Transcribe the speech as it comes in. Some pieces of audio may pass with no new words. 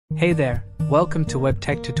Hey there, welcome to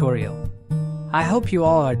Webtech Tutorial. I hope you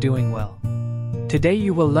all are doing well. Today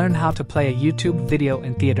you will learn how to play a YouTube video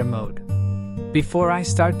in theater mode. Before I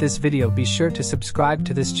start this video, be sure to subscribe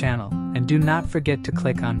to this channel and do not forget to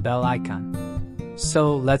click on bell icon.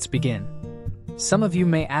 So let's begin. Some of you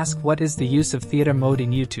may ask, what is the use of theater mode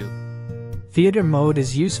in YouTube? Theater mode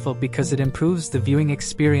is useful because it improves the viewing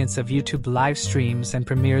experience of YouTube live streams and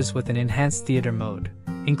premieres with an enhanced theater mode,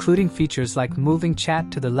 including features like moving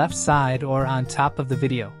chat to the left side or on top of the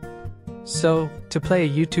video. So, to play a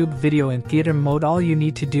YouTube video in theater mode, all you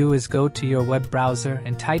need to do is go to your web browser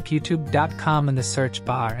and type youtube.com in the search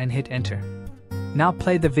bar and hit enter. Now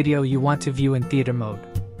play the video you want to view in theater mode.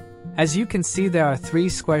 As you can see, there are 3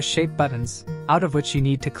 square-shaped buttons, out of which you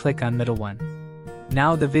need to click on middle one.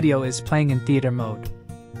 Now the video is playing in theater mode.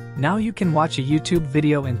 Now you can watch a YouTube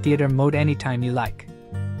video in theater mode anytime you like.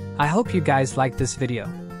 I hope you guys like this video.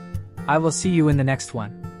 I will see you in the next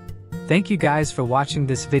one. Thank you guys for watching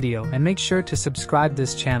this video, and make sure to subscribe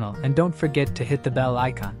this channel and don't forget to hit the bell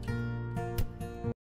icon.